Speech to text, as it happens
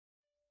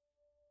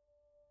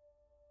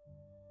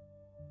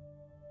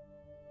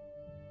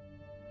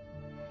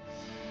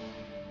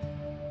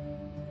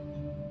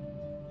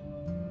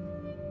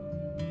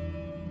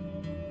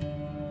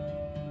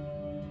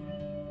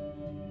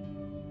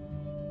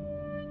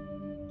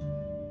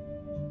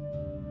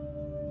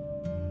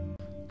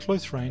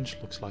Close range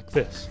looks like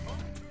this.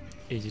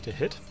 Easy to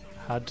hit,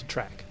 hard to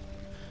track.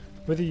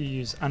 Whether you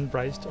use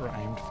unbraced or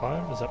aimed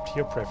fire is up to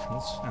your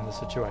preference and the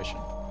situation.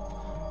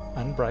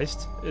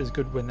 Unbraced is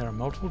good when there are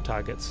multiple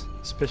targets,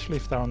 especially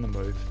if they're on the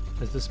move,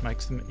 as this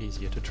makes them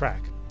easier to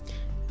track.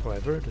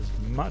 However, it is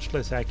much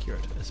less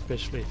accurate,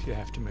 especially if you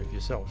have to move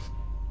yourself.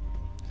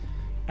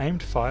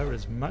 Aimed fire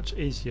is much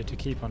easier to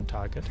keep on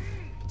target,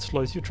 but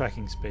slows your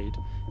tracking speed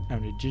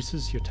and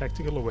reduces your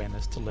tactical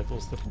awareness to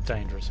levels that are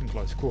dangerous in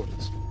close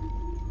quarters.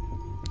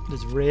 It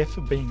is rare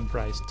for being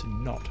braced to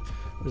not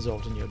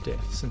result in your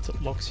death, since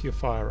it locks your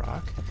fire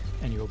arc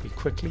and you will be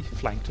quickly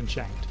flanked and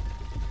shanked.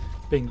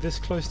 Being this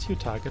close to your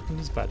target and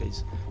his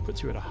buddies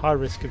puts you at a high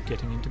risk of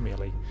getting into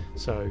melee,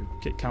 so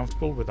get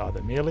comfortable with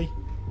either melee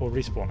or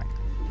respawning.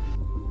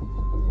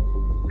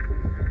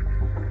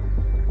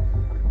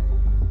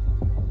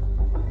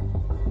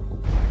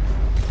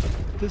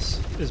 This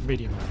is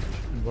medium range,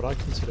 and what I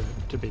consider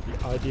to be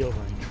the ideal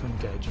range for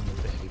engaging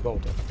with the heavy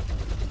bolter.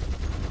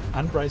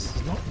 Unbraced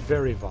is not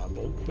very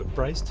viable, but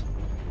braced,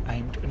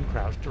 aimed and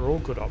crouched are all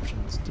good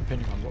options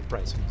depending on what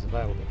bracing is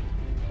available.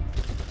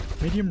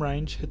 Medium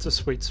range hits a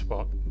sweet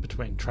spot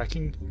between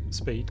tracking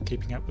speed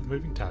keeping up with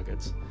moving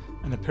targets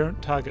and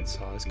apparent target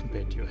size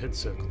compared to your hit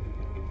circle.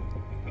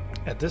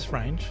 At this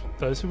range,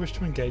 those who wish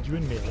to engage you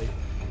in melee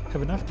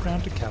have enough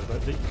ground to cover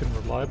that you can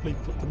reliably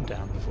put them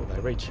down before they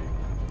reach you.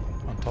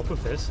 On top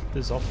of this,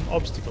 there's often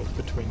obstacles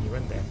between you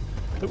and them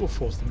that will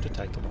force them to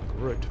take a longer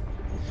route.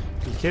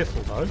 Be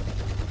careful though,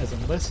 as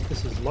unless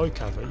this is low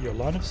cover, your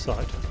line of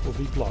sight will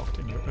be blocked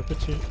and your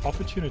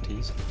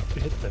opportunities to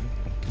hit them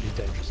can be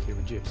dangerously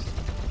reduced.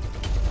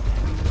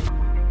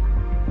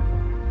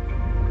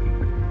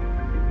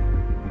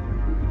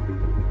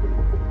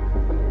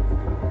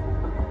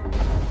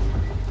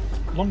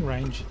 Long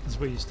range is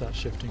where you start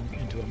shifting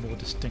into a more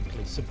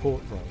distinctly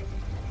support role.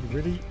 You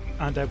really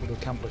aren't able to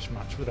accomplish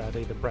much without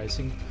either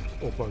bracing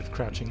or both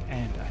crouching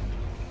and aiming.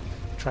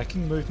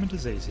 Tracking movement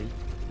is easy,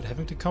 but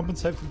having to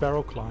compensate for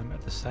barrel climb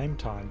at the same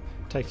time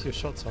takes your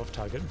shots off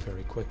target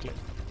very quickly.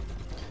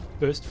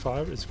 Burst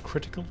fire is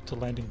critical to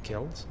landing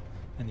kills,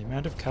 and the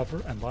amount of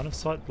cover and line of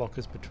sight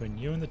blockers between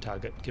you and the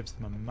target gives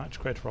them a much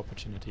greater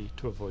opportunity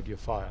to avoid your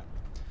fire.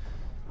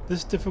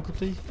 This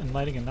difficulty in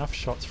landing enough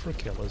shots for a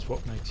kill is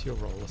what makes your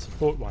role a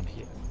support one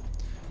here.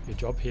 Your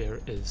job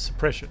here is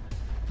suppression,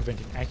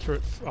 preventing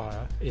accurate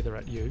fire either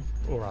at you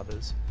or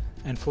others,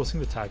 and forcing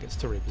the targets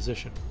to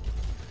reposition.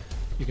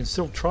 You can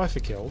still try for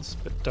kills,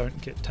 but don't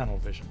get tunnel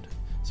visioned.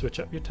 Switch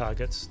up your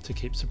targets to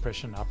keep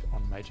suppression up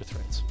on major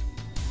threats.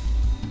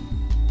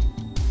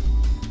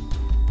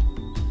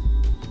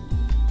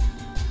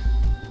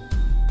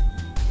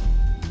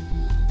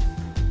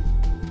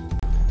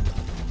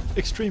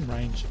 Extreme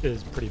range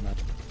is pretty much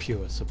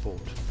pure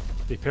support.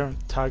 The apparent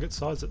target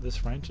size at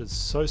this range is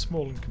so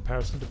small in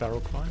comparison to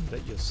barrel climb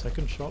that your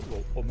second shot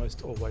will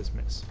almost always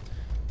miss.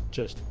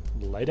 Just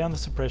lay down the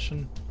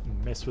suppression,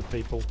 mess with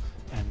people,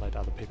 and let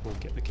other people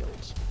get the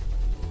kills.